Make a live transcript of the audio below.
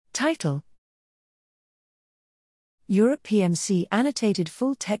Title: Europe PMC Annotated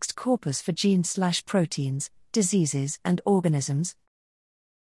Full Text Corpus for Gene/Proteins, Diseases and Organisms.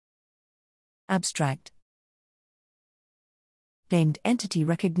 Abstract. Named Entity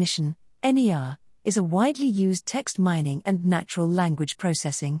Recognition, NER, is a widely used text mining and natural language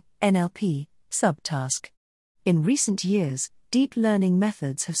processing, NLP, subtask. In recent years, deep learning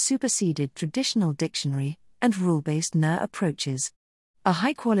methods have superseded traditional dictionary and rule-based NER approaches. A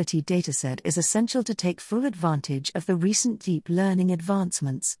high-quality dataset is essential to take full advantage of the recent deep learning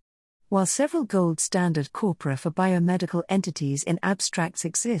advancements. While several gold standard corpora for biomedical entities in abstracts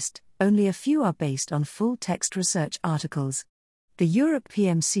exist, only a few are based on full-text research articles. The Europe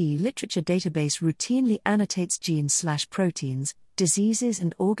PMC literature database routinely annotates gene/proteins, diseases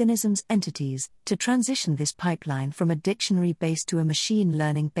and organisms entities. To transition this pipeline from a dictionary-based to a machine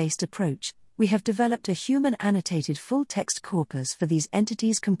learning-based approach, we have developed a human annotated full-text corpus for these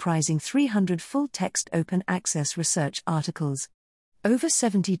entities comprising 300 full-text open-access research articles. Over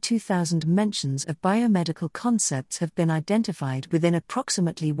 72,000 mentions of biomedical concepts have been identified within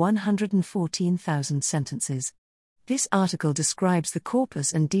approximately 114,000 sentences. This article describes the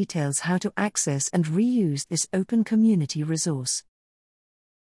corpus and details how to access and reuse this open community resource.